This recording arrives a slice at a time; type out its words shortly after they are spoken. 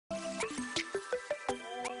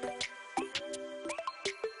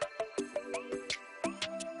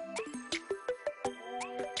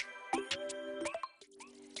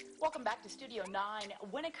welcome back to Studio 9.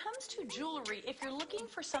 When it comes to jewelry, if you're looking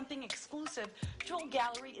for something exclusive, Jewel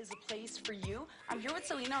Gallery is a place for you. I'm here with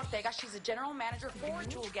Selena Ortega. She's a general manager for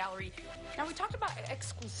Jewel Gallery. Now, we talked about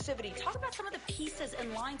exclusivity. Talk about some of the pieces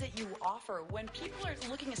and lines that you offer when people are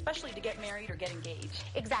looking especially to get married or get engaged.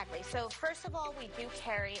 Exactly. So first of all, we do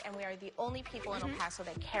carry, and we are the only people in El Paso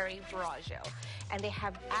that carry Verragio. And they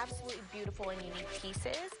have absolutely beautiful and unique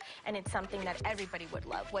pieces, and it's something that everybody would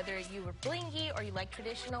love. Whether you were blingy or you like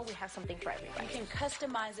traditional, we have something for everybody. You can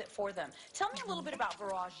customize it for them. Tell me a little bit about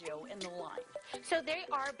Verragio in the line. So they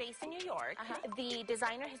are based in New York. The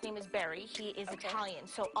designer, his name is Barry. He is Italian.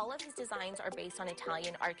 So all of his designs are based on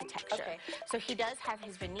Italian architecture. So he does have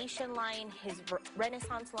his Venetian line, his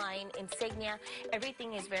Renaissance line, insignia.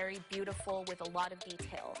 Everything is very beautiful with a lot of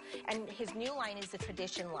detail. And his new line is the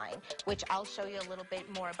Tradition line, which I'll show you a little bit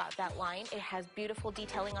more about that line. It has beautiful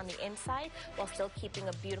detailing on the inside while still keeping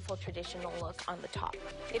a beautiful traditional look on the top.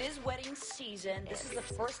 It is wedding season. This is the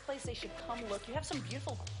first place they should come look. You have some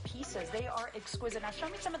beautiful pieces. They are exquisite. Now, show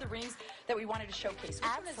me some of the rings that we wanted to showcase. Which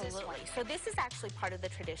one is this one? So this is actually part of the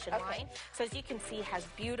Tradition line. So as you can see, it has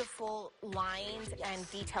beautiful lines and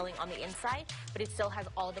detailing on the inside, but it still has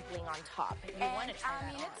all the bling on top. If you want to try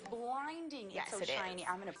that on. It's blinding. Yes, it's so shiny.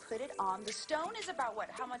 I'm going to put it on. The stone is about what?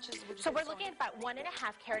 How much is it? So we're looking at about 1.5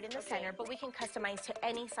 carat in the center, but we can customize to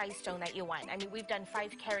any size stone that you want. I mean, we've done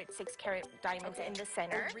 5 carat, 6 carat diamonds in the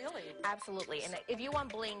center. Oh, really? Absolutely. And if you want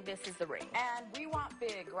bling, this is the ring. And we want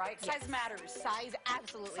big, right? Size matters. Size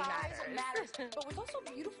absolutely matters. But what's also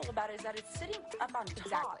beautiful about it is that it's sitting up on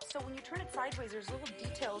top. So when you turn it sideways, there's little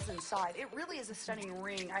details inside. It really is a stunning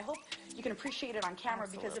ring. I hope you can appreciate it on camera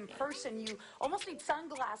because in person, you almost need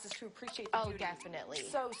sunglasses to appreciate the beauty. Definitely.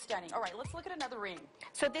 So stunning. All right, let's look at another ring.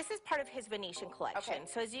 So this is part of his Venetian collection.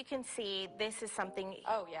 So as you can see, this is something,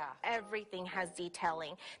 everything has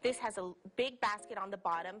detailing. This has a big basket on the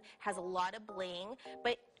bottom, has a lot of bling,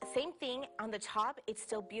 but same thing on the top, it's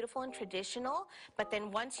still beautiful and traditional, but then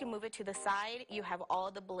once you move it to the side, you have all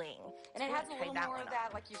the bling. And it has a little more of that,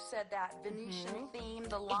 like you said, that Venetian theme,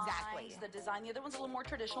 the lines, the design. The other one's a little more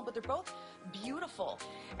traditional, but they're both beautiful.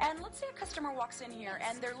 And let's say a customer walks in here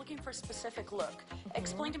and they're looking for a specific look.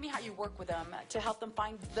 Explain to me how you work with them to help them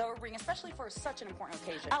find the ring, especially for such an important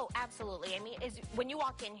occasion. Oh, absolutely. I mean, when you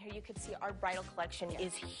walk in here, you can see our bridal collection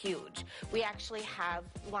is huge. We actually have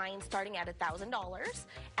lines starting at $1,000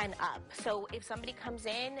 and up. So if somebody comes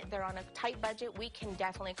in, they're on a tight budget, we can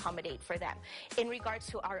definitely accommodate for them. In regards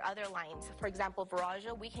to our other lines, for example,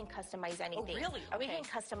 Verragio, we can customize anything. Oh, really? We can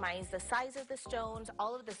customize the size of the stones,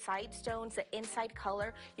 all of the side stones, the inside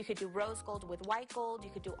color. You could do rose gold with white gold. You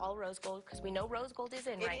could do all rose gold because we know rose gold is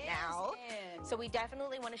in right now. So we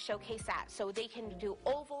definitely want to showcase that. So they can do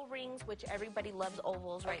oval rings, which everybody loves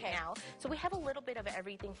ovals right now. So we have a little bit of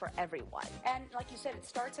everything for everyone. And like you said, it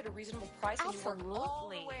starts at a reasonable price. Absolutely. And you work all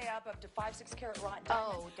the way up to 5-6 carat diamonds.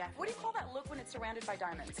 Oh, definitely. What do you call that look when it's surrounded by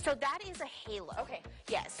diamonds? So that is a halo. Okay.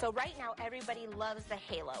 Yes. So right now everybody loves the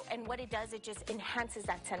halo, and what it does, it just enhances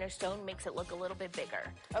that center stone, makes it look a little bit bigger.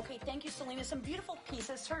 Okay. Thank you, Selena. Some beautiful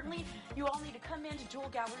pieces. Certainly, you all need to come into Jewel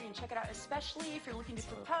Gallery and check it out, especially if you're looking to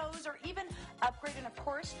propose or even upgrade. And of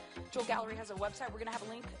course, Jewel Gallery has a website. We're going to have a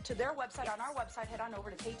link to their website on our website. Head on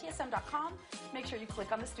over to ktsm.com. Make sure you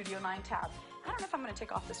click on the Studio 9 tab. I don't know if I'm going to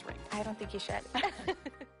take off this ring. I don't think you should.